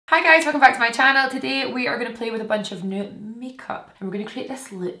Hi guys, welcome back to my channel. Today we are going to play with a bunch of new makeup and we're going to create this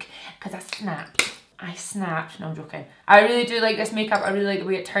look because I snapped. No, I'm joking. I really do like this makeup. I really like the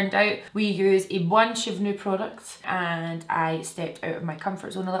way it turned out. We use a bunch of new products and I stepped out of my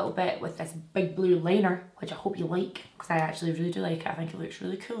comfort zone a little bit with this big blue liner, which I hope you like because I actually really do like it. I think it looks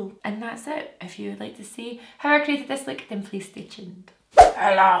really cool. And that's it. If you would like to see how I created this look, then please stay tuned.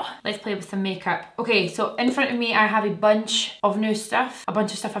 Hello. Let's play with some makeup. Okay, so in front of me I have a bunch of new stuff, a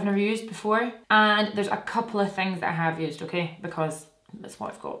bunch of stuff I've never used before, and there's a couple of things that I have used, okay, because that's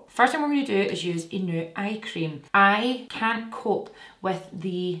what I've got. First thing we're going to do is use a new eye cream. I can't cope with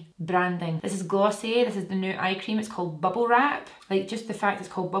the branding. This is Glossy, this is the new eye cream, it's called Bubble Wrap. Like, just the fact it's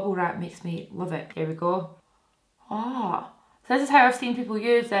called Bubble Wrap makes me love it. There we go. Ah. So this is how I've seen people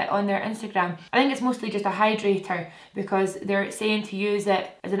use it on their Instagram. I think it's mostly just a hydrator because they're saying to use it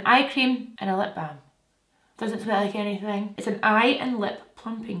as an eye cream and a lip balm. Doesn't smell like anything. It's an eye and lip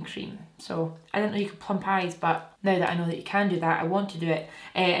plumping cream. So I didn't know you could plump eyes, but now that I know that you can do that, I want to do it.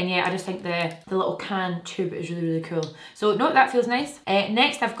 And yeah, I just think the little can tube is really, really cool. So no, that feels nice.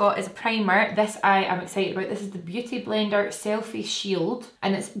 Next I've got is a primer. This I am excited about. This is the Beauty Blender Selfie Shield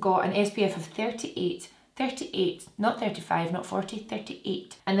and it's got an SPF of 38, not 35, not 40,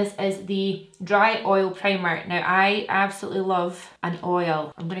 38. And this is the dry oil primer. Now I absolutely love an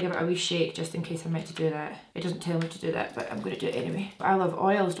oil. I'm gonna give it a wee shake just in case I'm meant to do that. It doesn't tell me to do that, but I'm gonna do it anyway. But I love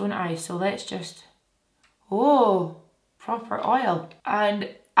oils, don't I? So let's just, oh, proper oil. And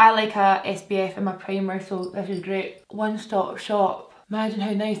I like a SPF in my primer, so this is great. One-stop shop. Imagine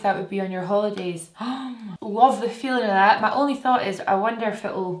how nice that would be on your holidays. Love the feeling of that. My only thought is I wonder if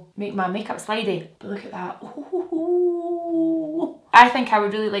it'll make my makeup slidey. But look at that. Ooh. I think I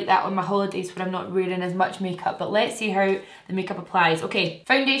would really like that on my holidays when I'm not wearing as much makeup. But let's see how the makeup applies. Okay,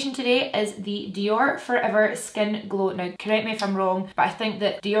 foundation today is the Dior Forever Skin Glow. Now, correct me if I'm wrong, but I think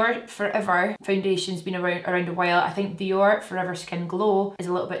that Dior Forever foundation's been around a while. I think Dior Forever Skin Glow is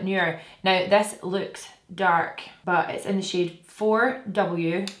a little bit newer. Now, this looks dark, but it's in the shade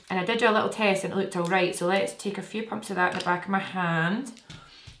 4W, and I did do a little test and it looked alright, so let's take a few pumps of that in the back of my hand.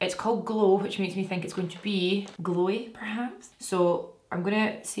 It's called Glow, which makes me think it's going to be glowy, perhaps. So I'm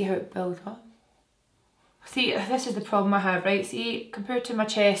gonna see how it builds up. See, this is the problem I have, right? See, compared to my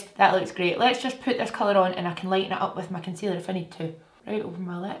chest, that looks great. Let's just put this colour on and I can lighten it up with my concealer if I need to. Right over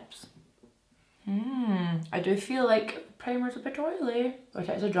my lips. I do feel like primer's a bit oily, but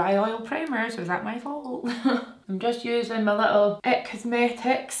it's a dry oil primer, so is that my fault? I'm just using my little It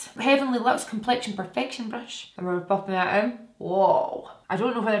Cosmetics Heavenly Luxe Complexion Perfection brush and we're popping that in. Whoa. I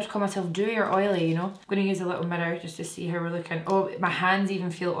don't know whether to call myself dewy or oily, you know? I'm going to use a little mirror just to see how we're looking. Oh, my hands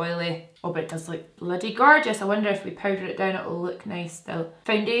even feel oily. Oh, but it does look bloody gorgeous. I wonder if we powder it down, it'll look nice still.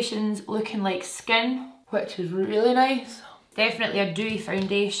 Foundation's looking like skin, which is really nice. Definitely a dewy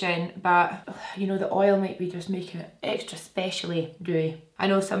foundation, but you know, the oil might be just making it extra specially dewy. I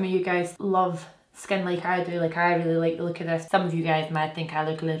know some of you guys love skin like I do, like I really like the look of this. Some of you guys might think I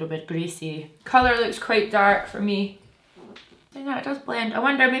look a little bit greasy. Colour looks quite dark for me. Yeah, it does blend. I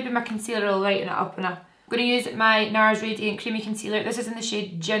wonder maybe my concealer will lighten it up enough. I'm going to use my NARS Radiant Creamy Concealer. This is in the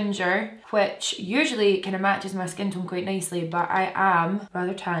shade Ginger, which usually kind of matches my skin tone quite nicely, but I am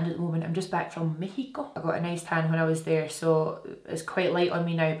rather tanned at the moment. I'm just back from Mexico. I got a nice tan when I was there, so it's quite light on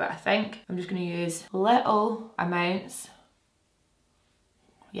me now, but I think I'm just going to use little amounts.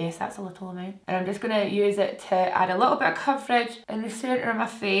 Yes, that's a little amount. And I'm just going to use it to add a little bit of coverage in the centre of my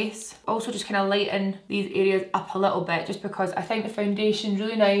face. Also just kind of lighten these areas up a little bit just because I think the foundation's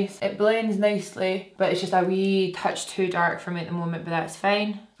really nice. It blends nicely, but it's just a wee touch too dark for me at the moment, but that's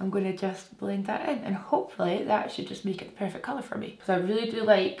fine. I'm going to just blend that in and hopefully that should just make it the perfect colour for me. Because I really do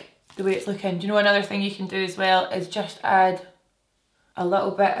like the way it's looking. Do you know another thing you can do as well is just add a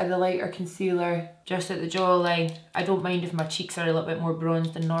little bit of the lighter concealer just at the jawline. I don't mind if my cheeks are a little bit more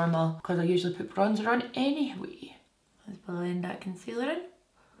bronzed than normal because I usually put bronzer on anyway. Let's blend that concealer in.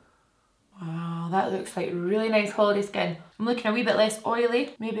 Wow, that looks like really nice holiday skin. I'm looking a wee bit less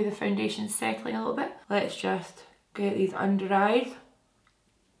oily. Maybe the foundation's settling a little bit. Let's just get these under eyes.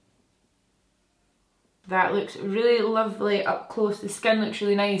 That looks really lovely up close. The skin looks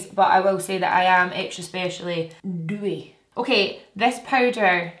really nice, but I will say that I am extra specially dewy. Okay, this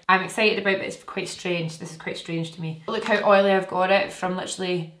powder I'm excited about, but it's quite strange. This is quite strange to me. Look how oily I've got it from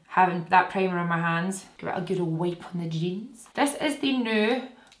literally having that primer on my hands. Give it a good old wipe on the jeans. This is the new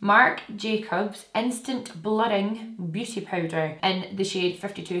Marc Jacobs Instant Blurring Beauty Powder in the shade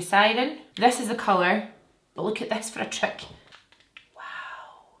 52 Siren. This is the colour, but look at this for a trick.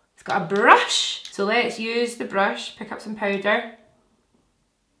 Wow. It's got a brush. So let's use the brush, pick up some powder,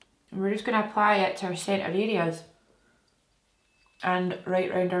 and we're just going to apply it to our centre areas. and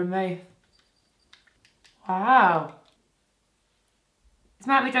right round our mouth. Wow. It's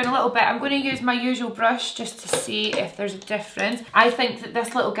mapped me down a little bit. I'm going to use my usual brush just to see if there's a difference. I think that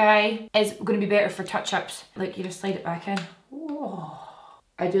this little guy is going to be better for touch-ups. Like, you just slide it back in. Whoa.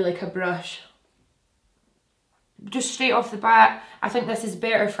 I do like a brush. Just straight off the bat, I think this is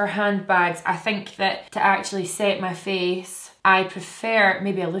better for handbags. I think that to actually set my face, I prefer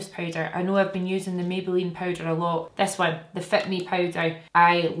maybe a loose powder. I know I've been using the Maybelline powder a lot. This one, the Fit Me powder,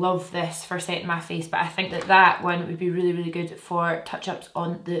 I love this for setting my face, but I think that that one would be really, really good for touch-ups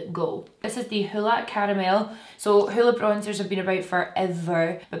on the go. This is the Hoola Caramel. So Hoola bronzers have been about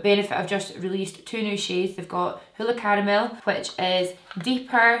forever, but Benefit have just released 2 new shades. They've got Hoola Caramel, which is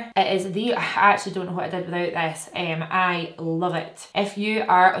deeper. It is the, I actually don't know what I did without this. I love it. If you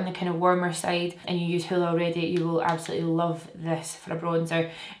are on the kind of warmer side and you use Hoola already, you will absolutely love this for a bronzer.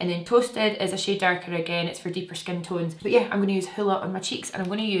 And then Toasted is a shade darker again, it's for deeper skin tones. But yeah, I'm going to use Hoola on my cheeks, and I'm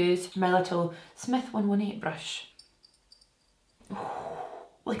going to use my little Smith 118 brush.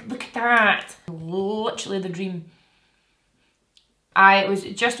 Like, look at that. Literally the dream. I was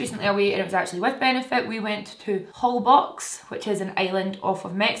just recently away and it was actually with Benefit. We went to Holbox, which is an island off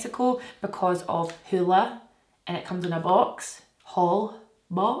of Mexico, because of Hoola, and it comes in a box.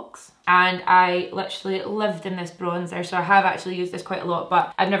 Holbox. And I literally lived in this bronzer, so I have actually used this quite a lot,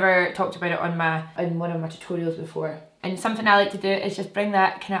 but I've never talked about it on in one of my tutorials before. And something I like to do is just bring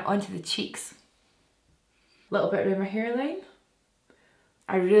that kind of onto the cheeks. A little bit around my hairline.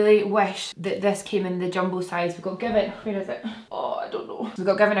 I really wish that this came in the jumbo size. We got given, where is it? Oh, I don't know. We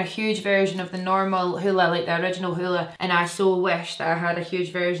got given a huge version of the normal Hoola, like the original Hoola, and I so wish that I had a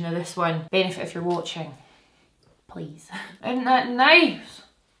huge version of this one. Benefit, if you're watching, please. Isn't that nice?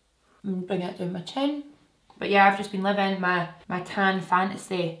 I'm gonna bring it down my chin. But yeah, I've just been living my tan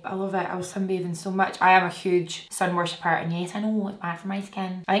fantasy. I love it. I was sunbathing so much. I am a huge sun worshipper, and yes, I know it's bad for my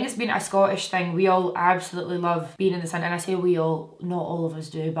skin. I think it's been a Scottish thing. We all absolutely love being in the sun, and I say we all, not all of us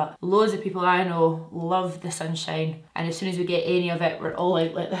do, but loads of people I know love the sunshine, and as soon as we get any of it, we're all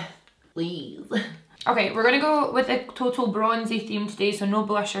out like this. Please. Okay, we're gonna go with a total bronzy theme today, so no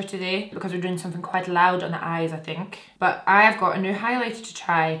blusher today, because we're doing something quite loud on the eyes, I think. But I have got a new highlighter to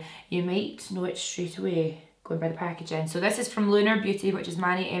try. You might know it straight away, going by the packaging. So this is from Lunar Beauty, which is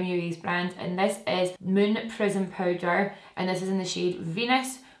Manny MUA's brand, and this is Moon Prism Powder, and this is in the shade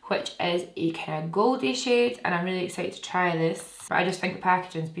Venus, which is a kind of goldy shade, and I'm really excited to try this. But I just think the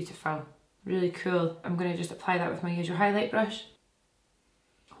packaging is beautiful. Really cool. I'm gonna just apply that with my usual highlight brush.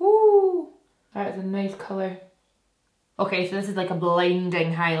 Woo! That is a nice colour. Okay, so this is like a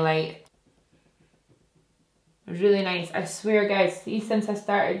blinding highlight. Really nice. I swear guys, see, since I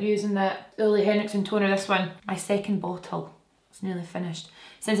started using that Ole Henriksen toner, this one, my second bottle, it's nearly finished.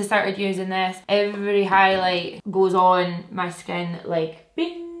 Since I started using this, every highlight goes on my skin like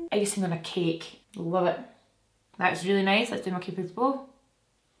bing, icing on a cake. Love it. That's really nice. Let's do my Cupid's bow.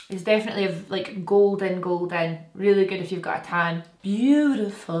 It's definitely like golden. Really good if you've got a tan.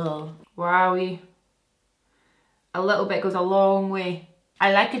 Beautiful. Wowie. A little bit goes a long way.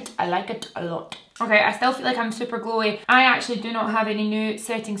 I like it a lot. Okay, I still feel like I'm super glowy. I actually do not have any new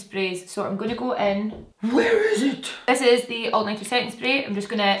setting sprays, so I'm gonna go in. Where is it? This is the All Nighter setting spray. I'm just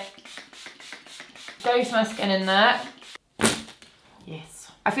gonna douse my skin in that.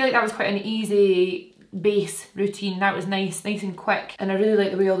 Yes. I feel like that was quite an easy base routine. That was nice and quick, and I really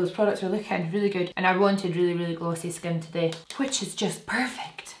like the way all those products are looking. Really good. And I wanted really glossy skin today, which is just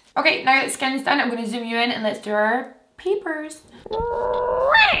perfect. Okay, now that the skin's done, I'm going to zoom you in and let's do our papers.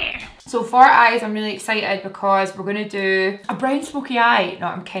 So for eyes, I'm really excited because we're going to do a brown smoky eye. No,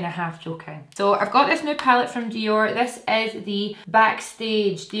 I'm kind of half joking. So I've got this new palette from Dior. This is the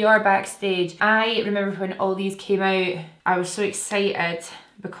Backstage, Dior Backstage. I remember when all these came out, I was so excited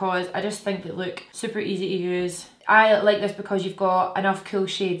because I just think they look super easy to use. I like this because you've got enough cool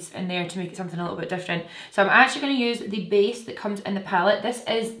shades in there to make it something a little bit different. So I'm actually going to use the base that comes in the palette. This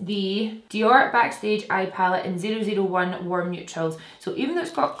is the Dior Backstage Eye Palette in 001 Warm Neutrals. So even though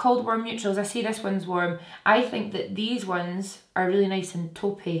it's got called Warm Neutrals, I see this one's warm. I think that these ones are really nice and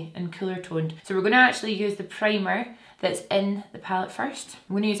taupey and cooler toned. So we're going to actually use the primer that's in the palette first.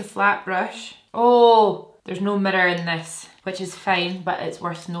 I'm going to use a flat brush. Oh, there's no mirror in this, which is fine, but it's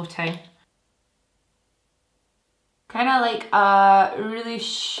worth noting. Kind of like a really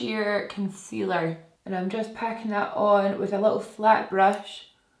sheer concealer, and I'm just packing that on with a little flat brush,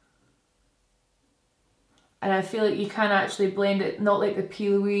 and I feel like you can actually blend it, not like the P.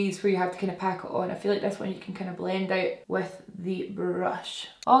 Louise where you have to kind of pack it on. I feel like this one you can kind of blend out with the brush.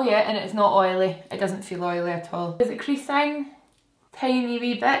 Oh yeah, and it's not oily. It doesn't feel oily at all. Is it creasing? tiny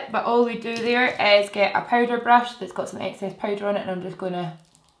wee bit, but all we do there is get a powder brush that's got some excess powder on it, and I'm just going to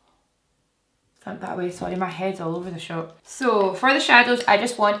stamp that away. Sorry, my head's all over the shop. So for the shadows, I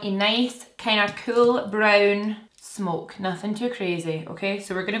just want a nice kind of cool brown smoke, nothing too crazy, okay?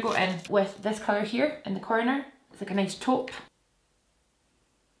 So we're going to go in with this colour here in the corner. It's like a nice taupe.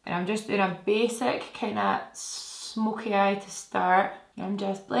 And I'm just doing a basic kind of smoky eye to start. I'm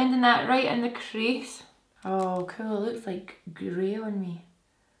just blending that right in the crease. Oh cool, it looks like grey on me.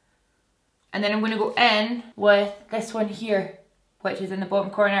 And then I'm going to go in with this one here, which is in the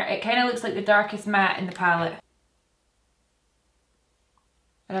bottom corner. It kind of looks like the darkest matte in the palette.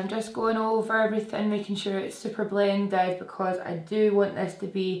 And I'm just going over everything, making sure it's super blended, because I do want this to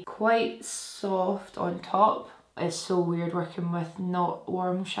be quite soft on top. It's so weird working with not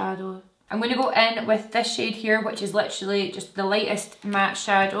warm shadows. I'm going to go in with this shade here, which is literally just the lightest matte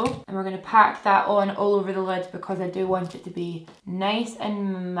shadow. And we're going to pack that on all over the lid because I do want it to be nice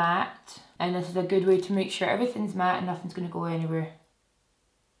and matte. And this is a good way to make sure everything's matte and nothing's going to go anywhere.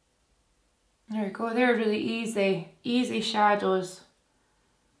 There we go, they're really easy shadows.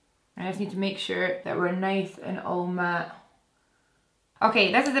 I just need to make sure that we're nice and all matte.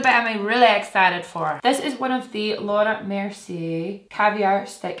 Okay, this is the bit I'm really excited for. This is one of the Laura Mercier Caviar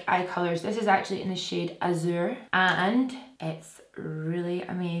Stick Eye Colours. This is actually in the shade Azure, and it's really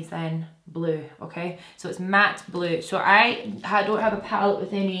amazing blue, okay? So it's matte blue. So I don't have a palette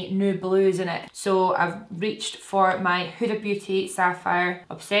with any new blues in it. So I've reached for my Huda Beauty Sapphire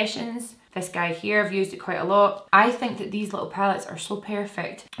Obsessions. This guy here, I've used it quite a lot. I think that these little palettes are so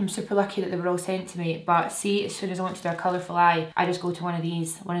perfect. I'm super lucky that they were all sent to me, but see, as soon as I want to do a colourful eye, I just go to one of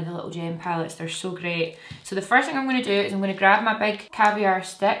these, one of the little gem palettes. They're so great. So the first thing I'm going to do is I'm going to grab my big caviar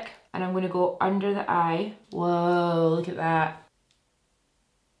stick and I'm going to go under the eye. Whoa, look at that.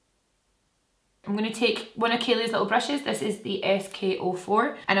 I'm going to take one of Kaylee's little brushes. This is the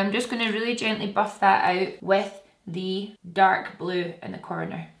SK04, and I'm just going to really gently buff that out with the dark blue in the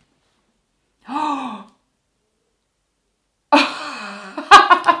corner.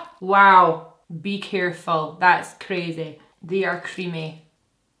 Wow, be careful, that's crazy. They are creamy.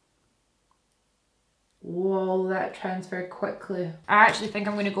 Whoa, that transferred quickly. I actually think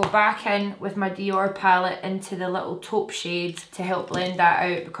I'm going to go back in with my Dior palette into the little taupe shades to help blend that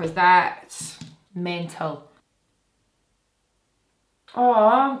out, because that's mental. Oh,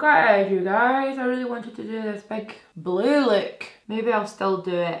 I'm gutted, you guys. I really wanted to do this big blue look. Maybe I'll still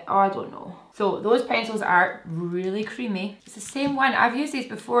do it. Oh, I don't know. So those pencils are really creamy. It's the same one. I've used these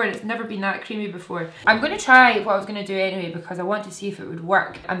before and it's never been that creamy before. I'm going to try what I was going to do anyway because I want to see if it would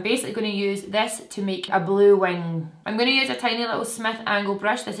work. I'm basically going to use this to make a blue wing. I'm going to use a tiny little Smith angle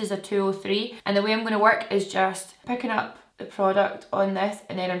brush. This is a 203. And the way I'm going to work is just picking up the product on this,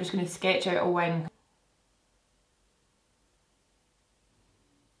 and then I'm just going to sketch out a wing.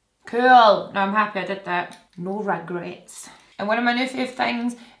 Cool. No, I'm happy I did that. No regrets. And one of my new fave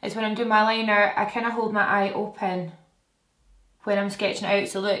things is when I'm doing my liner, I kind of hold my eye open when I'm sketching it out.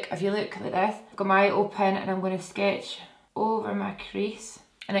 So look, if you look like this, I've got my eye open and I'm going to sketch over my crease,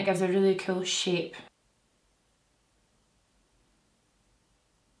 and it gives a really cool shape.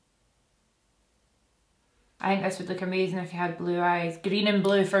 I think this would look amazing if you had blue eyes. Green and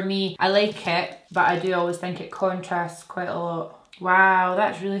blue for me. I like it, but I do always think it contrasts quite a lot. Wow,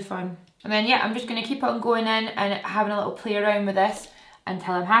 that's really fun. And then yeah, I'm just going to keep on going in and having a little play around with this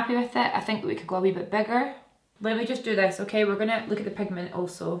until I'm happy with it. I think that we could go a wee bit bigger. Let me just do this, okay? We're going to look at the pigment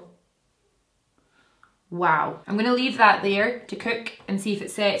also. Wow. I'm going to leave that there to cook and see if it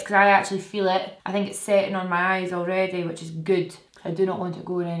sets, because I actually feel it. I think it's setting on my eyes already, which is good. I do not want it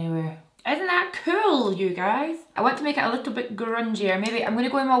going anywhere. Isn't that cool, you guys? I want to make it a little bit grungier. Maybe I'm going to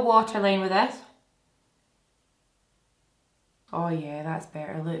go in my waterline with this. Oh yeah, that's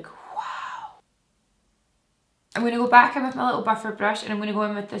better. Look. Wow. I'm going to go back in with my little buffer brush and I'm going to go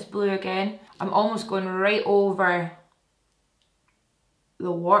in with this blue again. I'm almost going right over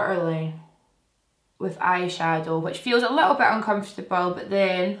the waterline with eyeshadow, which feels a little bit uncomfortable, but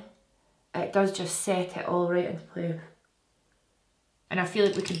then it does just set it all right into place. And I feel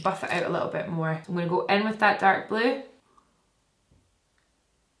like we could buff it out a little bit more. So I'm going to go in with that dark blue.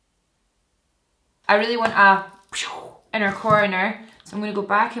 I really want a inner corner, so I'm going to go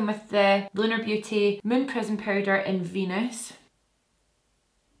back in with the Lunar Beauty Moon Prism Powder in Venus.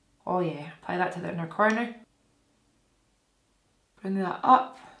 Oh yeah, apply that to the inner corner. Bring that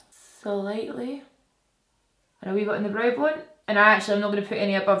up slightly. And a wee bit in the brow bone. And I'm not going to put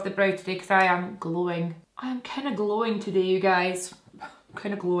any above the brow today because I am glowing. I'm kind of glowing today, you guys.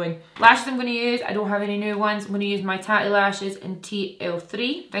 kind of glowing. Lashes I'm going to use, I don't have any new ones. I'm going to use my Tatty Lashes in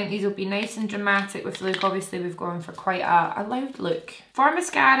TL3. I think these will be nice and dramatic with the look. Obviously we've gone for quite a loud look. For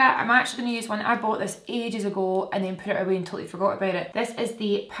mascara, I'm actually going to use one. I bought this ages ago and then put it away and totally forgot about it. This is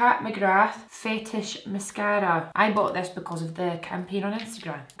the Pat McGrath Fetish Mascara. I bought this because of the campaign on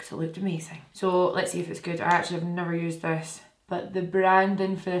Instagram because it looked amazing. So let's see if it's good. I actually have never used this. But the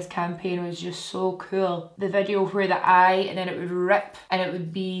branding for this campaign was just so cool. The video where the eye and then it would rip and it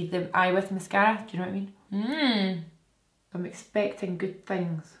would be the eye with mascara. Do you know what I mean? I'm expecting good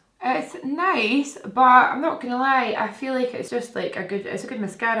things. It's nice, but I'm not gonna lie, I feel like it's just like it's a good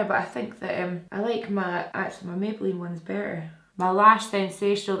mascara, but I think that I like my Maybelline one's better. My Lash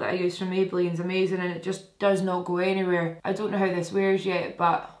Sensational that I use from Maybelline's amazing and it just does not go anywhere. I don't know how this wears yet,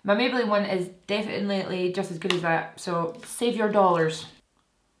 but my Maybelline one is definitely just as good as that. So save your dollars.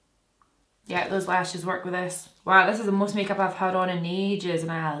 Yeah, those lashes work with this. Wow, this is the most makeup I've had on in ages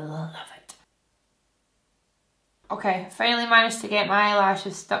and I love it. Okay, finally managed to get my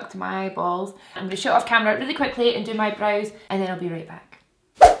eyelashes stuck to my eyeballs. I'm going to shut off camera really quickly and do my brows and then I'll be right back.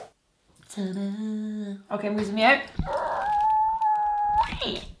 Ta-da! Okay, I'm losing me out.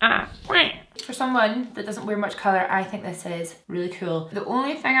 For someone that doesn't wear much colour, I think this is really cool. The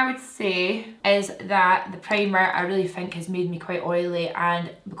only thing I would say is that the primer I really think has made me quite oily,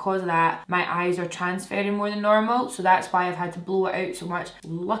 and because of that my eyes are transferring more than normal, so that's why I've had to blow it out so much.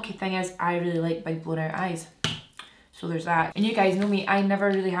 Lucky thing is I really like big blown out eyes. So there's that. And you guys know me, I never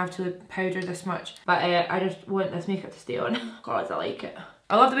really have to powder this much, but I just want this makeup to stay on. God, I like it.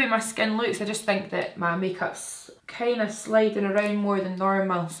 I love the way my skin looks. I just think that my makeup's kind of sliding around more than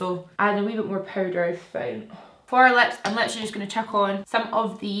normal, so adding a wee bit more powder I found. For our lips, I'm literally just going to chuck on some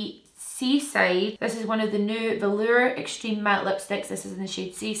of the Seaside. This is one of the new Velour Extreme Matte Lipsticks. This is in the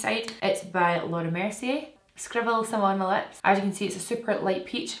shade Seaside. It's by Laura Mercier. Scribble some on my lips. As you can see, it's a super light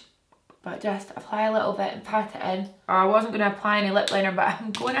peach, but just apply a little bit and pat it in. Oh, I wasn't going to apply any lip liner, but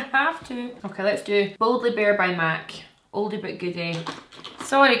I'm going to have to. Okay, let's do Boldly Bare by MAC. Oldie but goodie.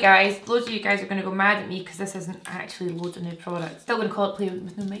 Sorry guys, loads of you guys are going to go mad at me because this isn't actually loads of new products. Still going to call it Play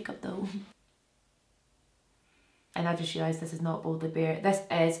with No Makeup though. And I just realised this is not Boldly Bare. This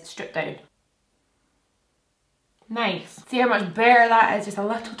is Stripped Down. Nice. See how much better that is? Just a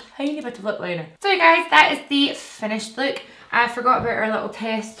little tiny bit of lip liner. So guys, that is the finished look. I forgot about our little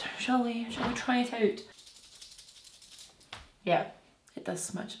test. Shall we try it out? Yeah, it does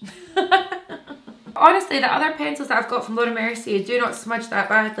smudge. Honestly, the other pencils that I've got from Laura Mercier do not smudge that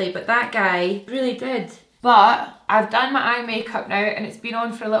badly, but that guy really did. But I've done my eye makeup now and it's been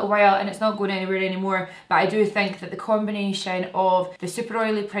on for a little while and it's not going anywhere anymore, but I do think that the combination of the super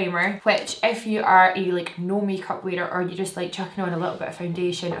oily primer, which if you are a like no makeup wearer or you just like chucking on a little bit of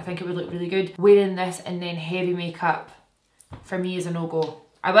foundation, I think it would look really good. Wearing this and then heavy makeup for me is a no-go.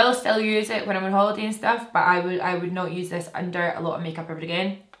 I will still use it when I'm on holiday and stuff, but I would not use this under a lot of makeup ever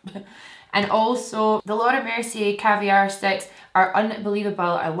again. And also, the Laura Mercier Caviar sticks are unbelievable.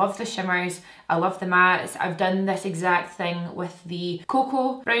 I love the shimmers, I love the mattes. I've done this exact thing with the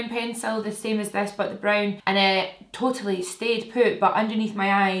Cocoa brown pencil, the same as this but the brown, and it totally stayed put, but underneath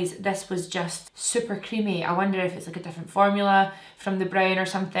my eyes this was just super creamy. I wonder if it's like a different formula from the brown or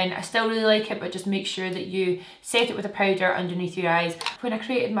something. I still really like it, but just make sure that you set it with a powder underneath your eyes. When I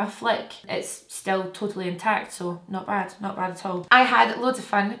created my flick, it's still totally intact, so not bad at all. I had loads of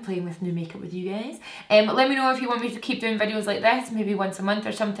fun playing with new makeup with you guys. Let me know if you want me to keep doing videos like this, maybe once a month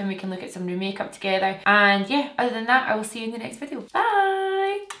or something. We can look at some new makeup together, and yeah, other than that I will see you in the next video.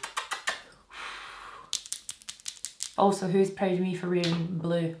 Bye! Also, who's proud of me for wearing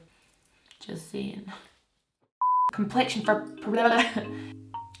blue? Just saying. Complexion for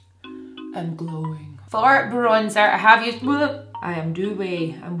I'm glowing. For bronzer, I have used I am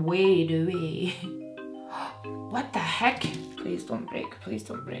dewy. I'm way dewy. What the heck? Please don't break, please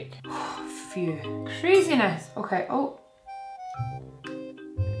don't break. Phew. Craziness. Okay, oh.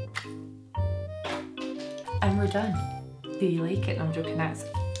 And we're done. Do you like it? No, I'm joking, that's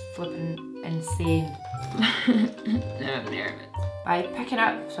flipping insane. Now I'm nervous. By picking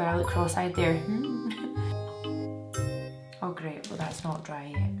up, sorry I look cross-eyed there. Oh great, well that's not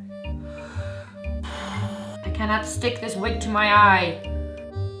dry yet. I cannot stick this wig to my eye.